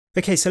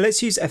Okay, so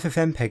let's use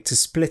FFmpeg to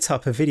split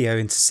up a video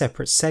into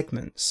separate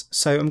segments.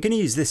 So I'm going to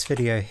use this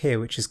video here,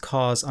 which is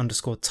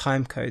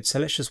cars_timecode. So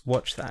let's just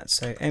watch that.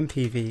 So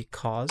MPV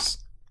cars.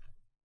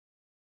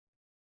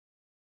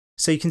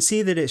 So you can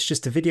see that it's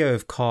just a video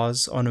of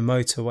cars on a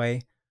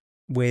motorway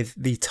with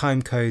the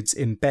time codes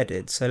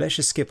embedded. So let's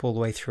just skip all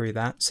the way through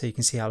that so you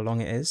can see how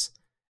long it is.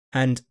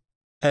 And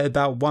at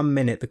about 1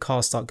 minute, the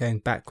cars start going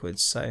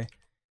backwards. So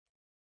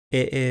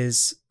it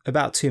is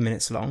about 2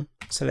 minutes long.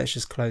 So let's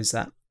just close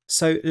that.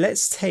 So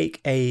let's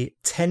take a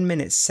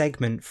 10-minute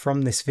segment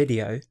from this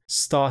video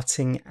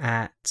starting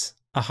at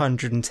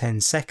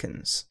 110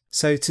 seconds.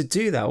 So to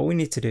do that, all we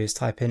need to do is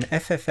type in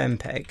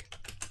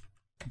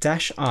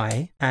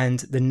FFmpeg-I and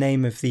the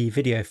name of the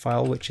video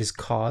file, which is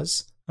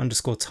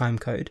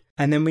cars_timecode.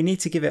 And then we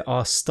need to give it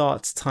our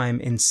start time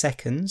in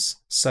seconds.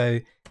 So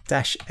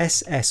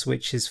 -SS,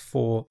 which is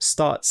for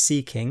start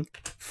seeking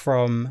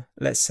from,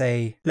 let's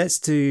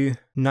do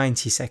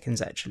 90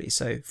 seconds actually.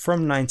 So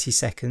from 90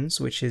 seconds,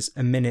 which is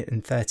 1 minute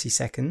and 30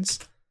 seconds.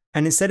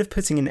 And instead of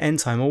putting an end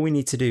time, all we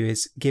need to do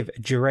is give a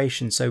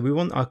duration. So we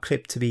want our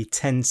clip to be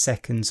 10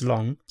 seconds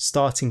long,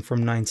 starting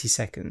from 90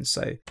 seconds.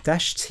 So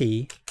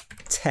 -T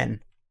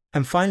 10.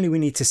 And finally, we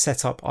need to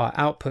set up our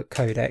output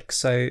codec.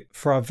 So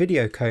for our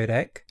video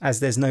codec, as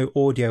there's no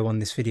audio on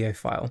this video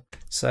file,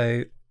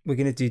 so we're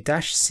going to do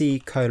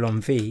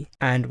 -C:\V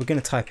and we're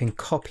going to type in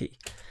copy.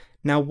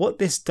 Now what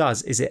this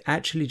does is it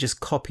actually just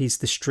copies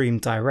the stream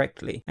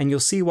directly, and you'll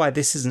see why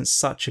this isn't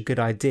such a good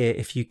idea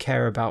if you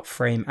care about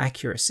frame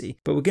accuracy,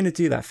 but we're going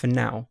to do that for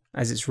now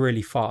as it's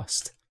really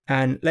fast.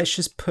 And let's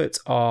just put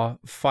our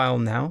file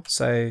now.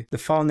 So the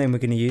file name we're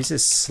going to use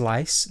is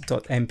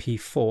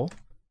slice.mp4.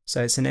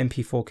 So it's an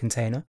MP4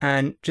 container,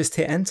 and just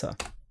hit enter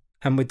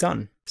and we're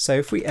done. So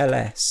if we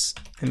ls,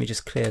 let me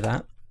just clear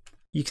that.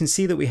 You can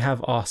see that we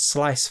have our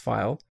slice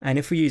file, and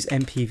if we use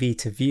MPV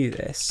to view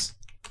this,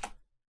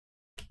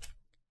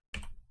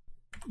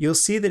 you'll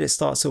see that it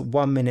starts at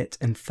 1 minute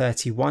and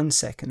 31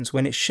 seconds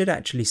when it should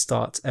actually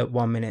start at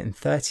 1 minute and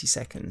 30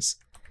 seconds.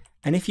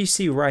 And if you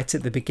see right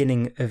at the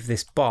beginning of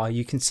this bar,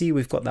 you can see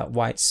we've got that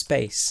white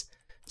space.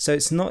 So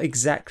it's not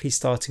exactly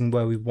starting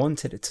where we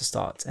wanted it to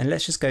start. And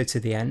let's just go to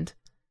the end.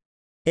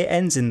 It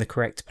ends in the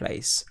correct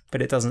place,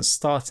 but it doesn't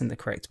start in the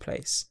correct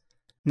place.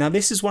 Now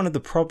this is one of the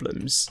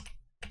problems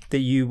that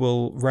you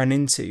will run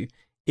into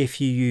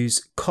if you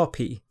use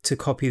copy to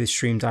copy the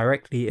stream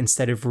directly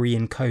instead of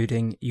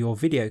re-encoding your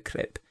video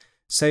clip.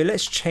 So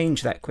let's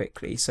change that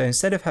quickly. So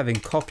instead of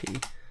having copy,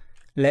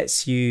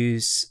 let's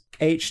use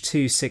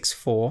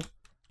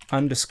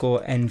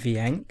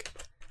h.264_nvenc.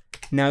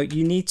 Now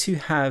you need to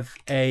have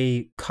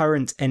a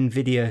current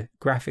NVIDIA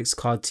graphics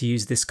card to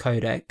use this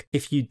codec.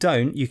 If you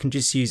don't, you can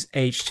just use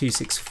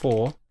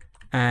h.264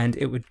 and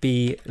it would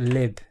be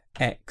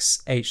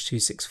libx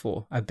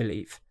h.264, I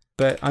believe.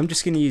 But I'm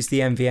just going to use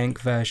the NVENC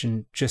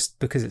version just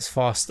because it's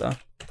faster.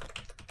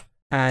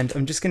 And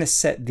I'm just going to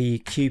set the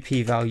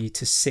QP value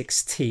to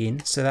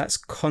 16. So that's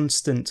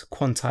constant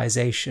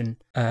quantization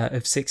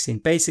of 16.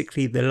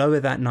 Basically, the lower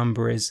that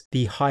number is,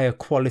 the higher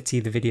quality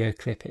the video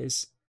clip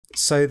is.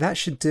 So that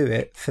should do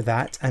it for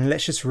that. And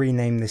let's just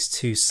rename this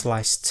to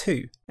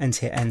slice2 and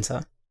hit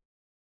enter.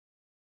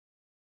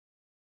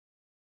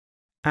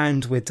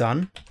 And we're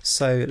done.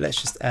 So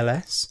let's just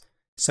ls.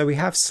 So we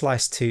have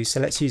slice2, so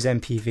let's use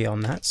MPV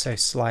on that, so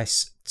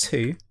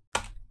slice2.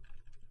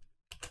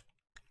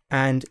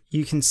 And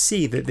you can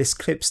see that this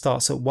clip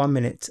starts at 1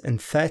 minute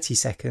and 30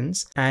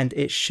 seconds, and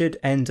it should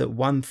end at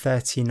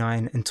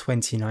 1:39 and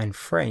 29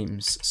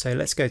 frames. So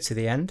let's go to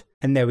the end,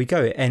 and there we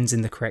go, it ends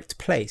in the correct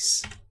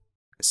place.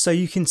 So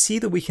you can see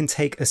that we can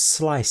take a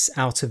slice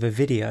out of a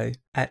video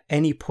at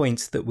any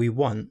point that we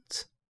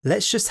want.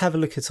 Let's just have a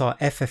look at our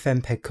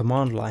FFmpeg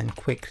command line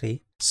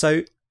quickly.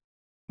 So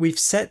we've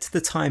set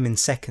the time in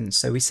seconds,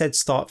 so we said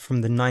start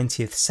from the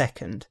 90th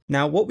second.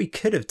 Now what we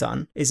could have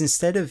done is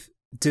instead of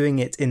doing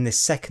it in this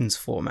seconds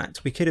format,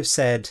 we could have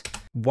said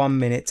 1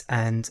 minute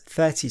and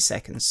 30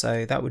 seconds.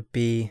 So that would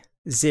be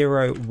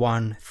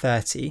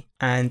 01:30.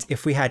 And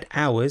if we had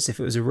hours, if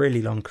it was a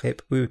really long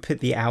clip, we would put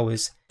the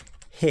hours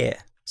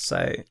here.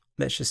 So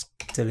let's just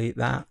delete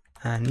that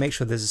and make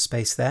sure there's a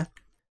space there.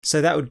 So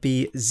that would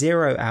be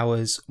 0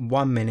 hours,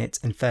 1 minute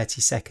and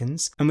 30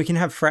 seconds. And we can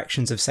have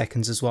fractions of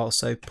seconds as well.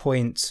 So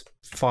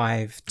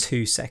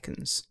 0.52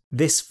 seconds.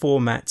 This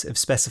format of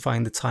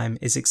specifying the time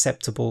is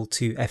acceptable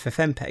to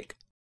FFmpeg.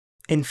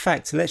 In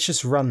fact, let's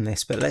just run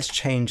this, but let's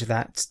change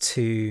that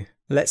to,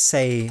 let's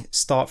say,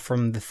 start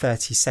from the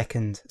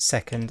 32nd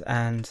second,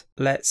 and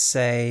let's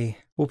say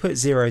we'll put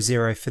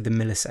 00 for the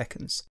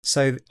milliseconds.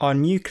 So our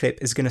new clip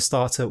is going to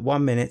start at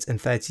 1 minute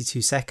and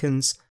 32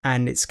 seconds,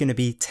 and it's going to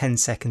be 10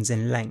 seconds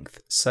in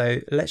length.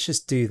 So let's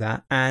just do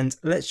that, and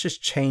let's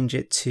just change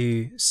it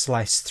to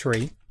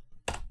slice3.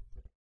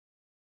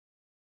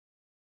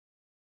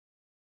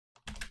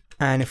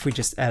 And if we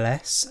just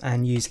ls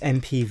and use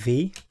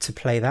MPV to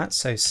play that,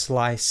 so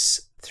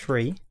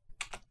slice3.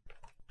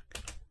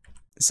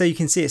 So you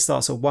can see it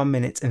starts at 1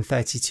 minute and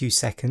 32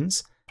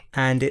 seconds.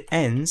 and it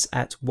ends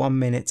at 1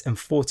 minute and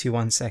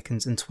 41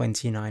 seconds and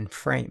 29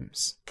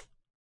 frames.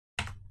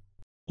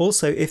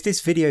 Also, if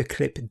this video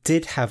clip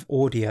did have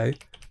audio,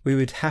 we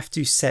would have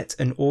to set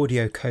an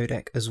audio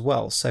codec as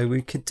well. So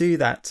we could do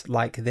that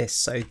like this.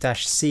 So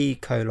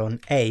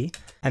 -C:(A),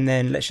 and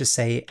then let's just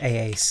say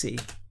AAC.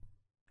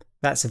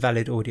 That's a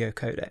valid audio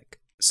codec.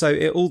 So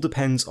it all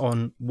depends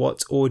on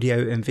what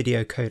audio and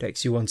video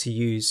codecs you want to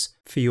use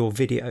for your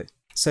video.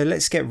 So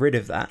let's get rid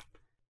of that.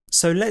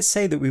 So let's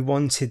say that we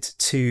wanted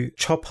to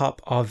chop up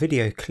our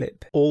video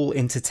clip all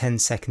into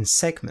 10-second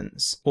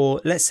segments, or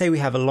let's say we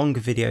have a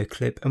longer video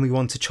clip and we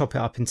want to chop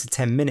it up into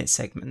 10-minute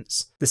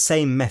segments. The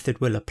same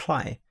method will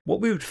apply. What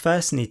we would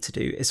first need to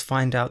do is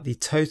find out the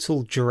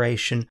total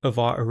duration of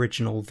our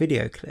original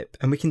video clip,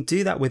 and we can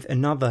do that with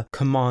another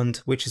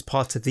command which is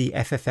part of the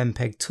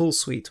FFMPEG tool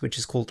suite, which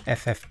is called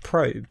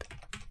FFProbe.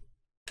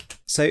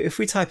 So if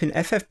we type in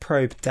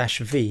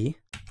FFProbe-V,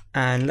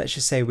 and let's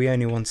just say we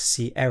only want to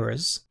see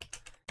errors,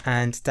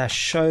 and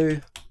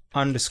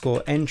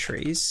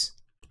 -show_entries,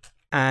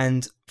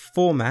 and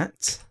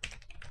format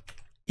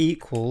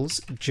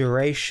equals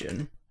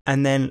duration,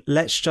 and then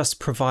let's just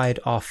provide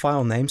our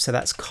file name, so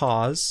that's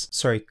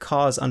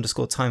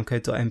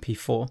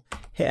cars_timecode.mp4,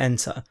 hit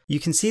enter. You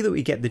can see that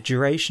we get the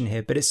duration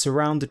here, but it's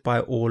surrounded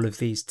by all of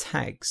these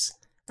tags,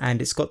 and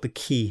it's got the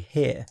key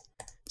here.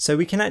 So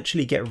we can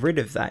actually get rid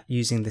of that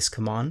using this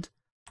command.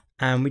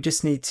 And we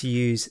just need to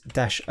use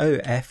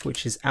 -OF,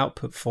 which is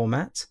output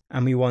format,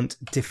 and we want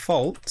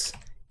default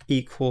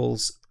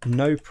equals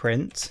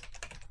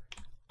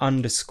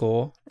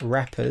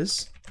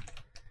noprint_wrappers.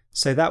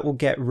 So that will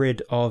get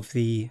rid of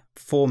the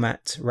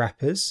format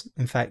wrappers.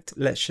 In fact,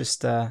 let's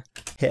just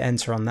hit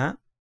enter on that.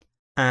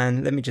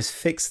 And let me just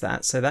fix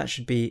that. So that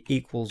should be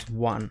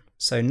 =1.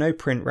 So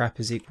noprint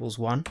wrappers =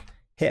 1.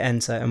 Hit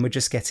enter, and we're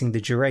just getting the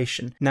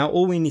duration. Now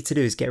all we need to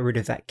do is get rid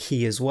of that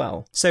key as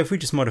well. So if we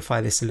just modify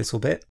this a little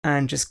bit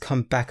and just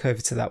come back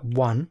over to that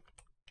 1,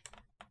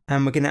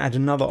 and we're going to add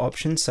another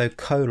option, so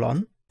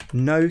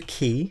no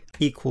key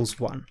 =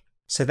 1.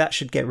 So that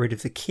should get rid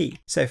of the key.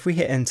 So if we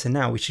hit enter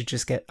now, we should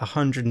just get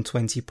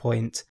 120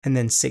 point and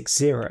then 6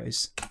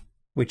 zeros,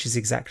 which is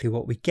exactly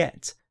what we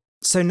get.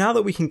 So now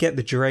that we can get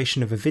the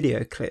duration of a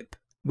video clip,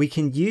 we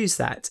can use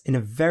that in a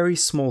very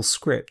small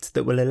script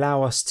that will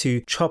allow us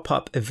to chop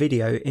up a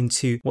video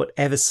into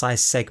whatever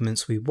size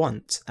segments we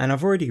want. And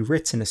I've already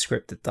written a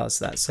script that does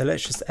that. So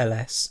let's just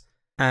ls,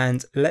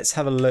 and let's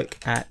have a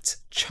look at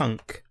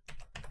chunk.sh.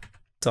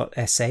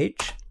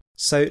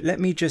 So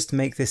let me just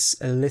make this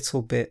a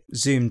little bit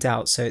zoomed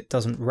out so it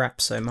doesn't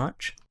wrap so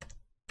much.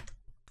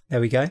 There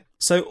we go.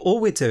 So all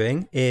we're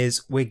doing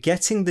is we're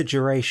getting the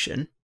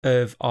duration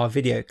of our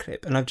video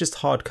clip, and I've just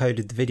hard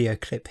coded the video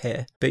clip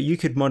here, but you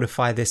could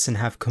modify this and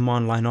have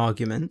command line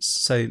arguments,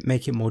 so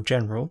make it more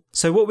general.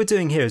 So what we're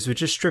doing here is we're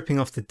just stripping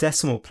off the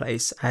decimal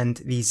place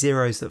and the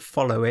zeros that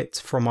follow it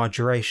from our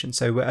duration,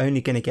 so we're only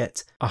going to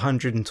get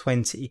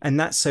 120, and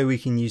that's so we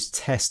can use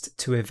test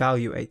to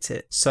evaluate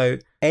it. So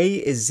A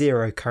is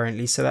 0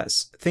 currently, so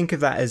think of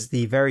that as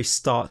the very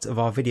start of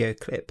our video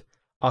clip.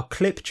 Our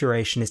clip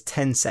duration is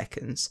 10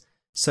 seconds.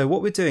 So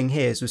what we're doing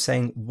here is we're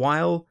saying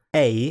while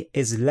A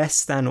is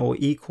less than or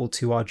equal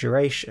to our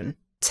duration,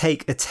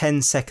 take a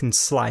 10-second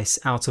slice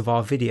out of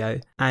our video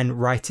and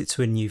write it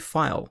to a new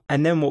file.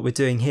 And then what we're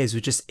doing here is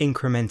we're just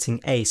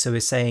incrementing A. So we're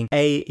saying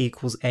A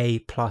 = A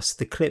plus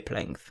the clip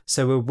length.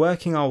 So we're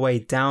working our way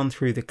down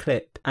through the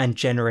clip and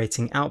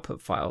generating output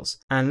files.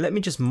 And let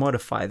me just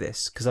modify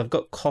this because I've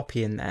got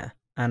copy in there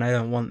and I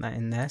don't want that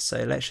in there.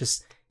 So let's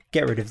just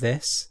get rid of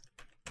this.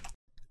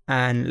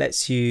 And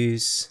let's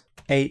use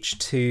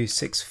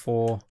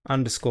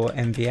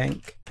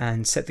h264_mvenc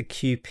and set the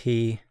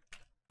QP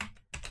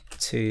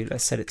to,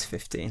 let's set it to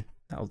 15.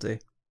 That'll do.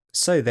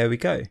 So there we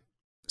go.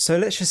 So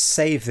let's just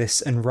save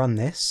this and run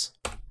this.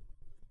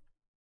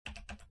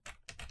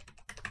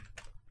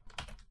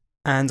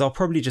 And I'll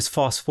probably just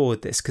fast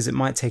forward this because it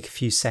might take a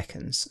few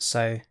seconds.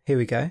 So here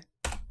we go.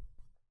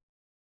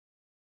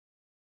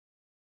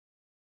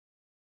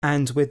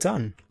 And we're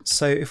done.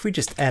 So if we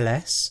just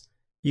ls,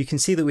 you can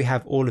see that we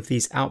have all of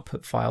these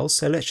output files.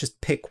 So let's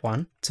just pick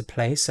one to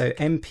play. So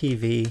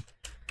mpv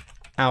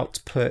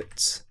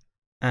output,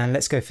 and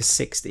let's go for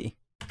 60.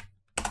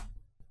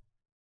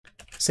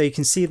 So you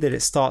can see that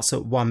it starts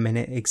at 1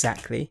 minute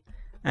exactly.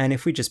 And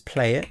if we just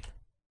play it,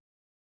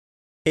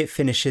 it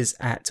finishes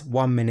at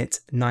 1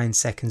 minute, 9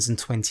 seconds and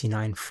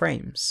 29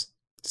 frames.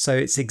 So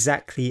it's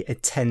exactly a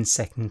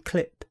 10-second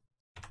clip.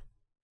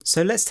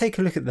 So let's take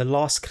a look at the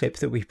last clip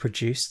that we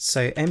produced.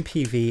 So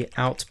mpv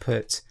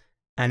output,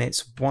 and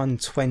it's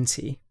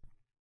 120,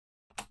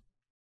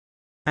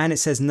 and it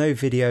says no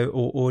video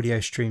or audio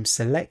stream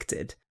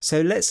selected. So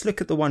let's look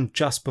at the one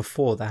just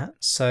before that.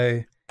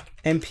 So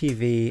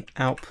mpv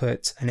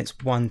output, and it's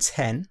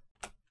 110.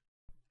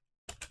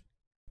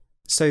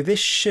 So this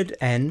should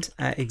end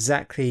at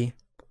exactly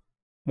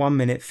 1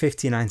 minute,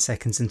 59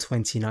 seconds and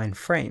 29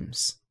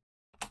 frames.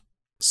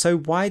 So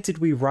why did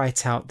we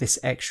write out this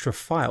extra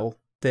file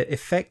that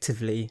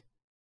effectively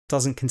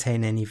doesn't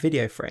contain any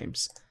video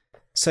frames?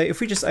 So if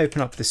we just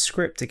open up the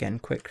script again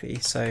quickly,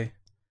 so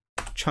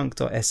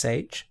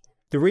chunk.sh,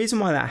 the reason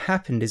why that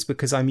happened is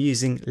because I'm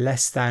using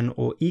less than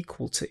or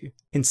equal to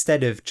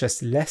instead of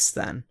just less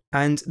than.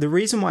 And the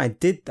reason why I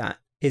did that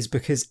is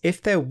because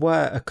if there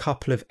were a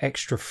couple of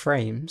extra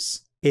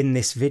frames in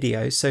this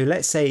video, so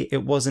let's say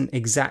it wasn't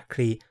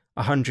exactly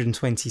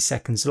 120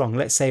 seconds long,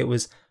 let's say it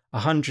was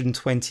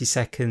 120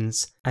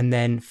 seconds and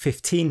then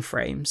 15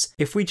 frames,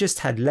 if we just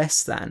had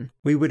less than,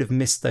 we would have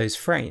missed those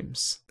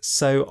frames.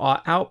 So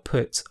our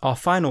output, our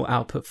final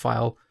output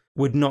file,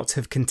 would not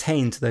have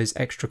contained those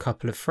extra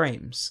couple of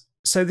frames.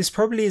 So this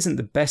probably isn't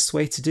the best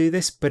way to do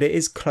this, but it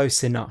is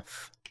close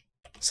enough.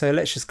 So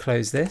let's just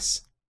close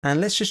this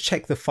and let's just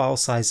check the file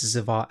sizes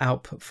of our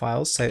output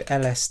files. So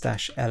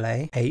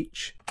ls-lah,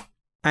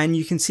 and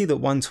you can see that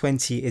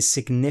 120 is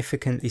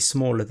significantly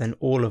smaller than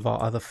all of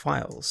our other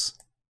files.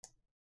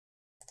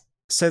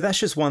 So that's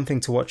just one thing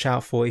to watch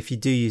out for if you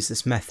do use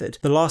this method.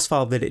 The last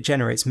file that it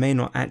generates may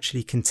not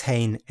actually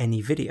contain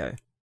any video.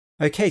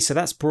 Okay, so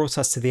that's brought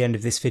us to the end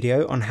of this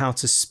video on how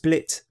to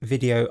split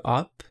video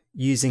up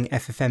using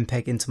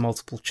FFmpeg into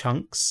multiple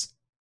chunks.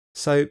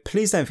 So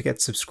please don't forget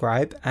to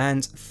subscribe,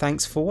 and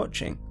thanks for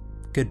watching.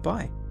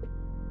 Goodbye.